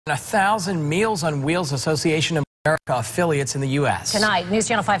1,000 Meals on Wheels Association of America affiliates in the U.S. Tonight, News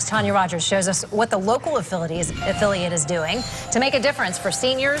Channel 5's Tanya Rogers shows us what the local affiliate is doing to make a difference for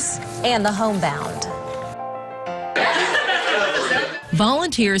seniors and the homebound.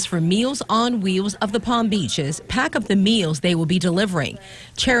 Volunteers for Meals on Wheels of the Palm Beaches pack up the meals they will be delivering.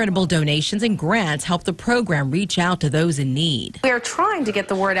 Charitable donations and grants help the program reach out to those in need. We are trying to get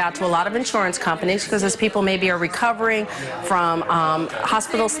the word out to a lot of insurance companies because as people maybe are recovering from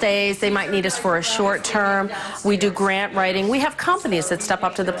hospital stays, they might need us for a short term. We do grant writing. We have companies that step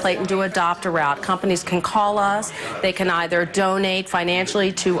up to the plate and do adopt a route. Companies can call us. They can either donate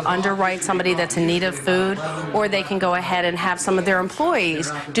financially to underwrite somebody that's in need of food, or they can go ahead and have some of their employees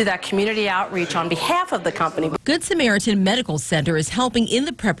do that community outreach on behalf of the company. Good Samaritan Medical Center is helping in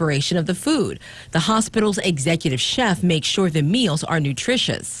the preparation of the food. The hospital's executive chef makes sure the meals are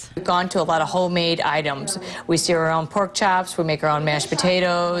nutritious. We've gone to a lot of homemade items. We sear our own pork chops, we make our own mashed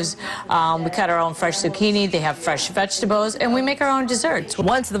potatoes, we cut our own fresh zucchini, they have fresh vegetables, and we make our own desserts.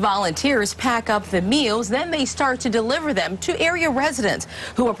 Once the volunteers pack up the meals, then they start to deliver them to area residents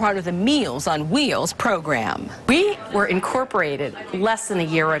who are part of the Meals on Wheels program. We were incorporated less than a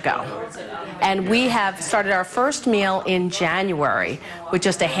year ago, and we have started our first meal in January with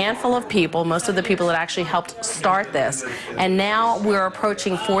just a handful of people, most of the people that actually helped start this, and now we're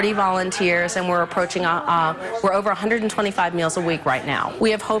approaching 40 volunteers, and we're approaching we're over 125 meals a week right now.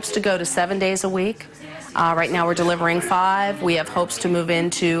 We have hopes to go to 7 days a week. Right now we're delivering 5. We have hopes to move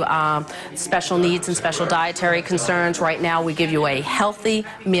into special needs and special dietary concerns. Right now we give you a healthy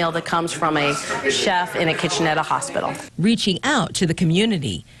meal that comes from a chef in a kitchen at a hospital. Reaching out to the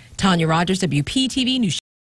community. Tanya Rogers, WPTV News.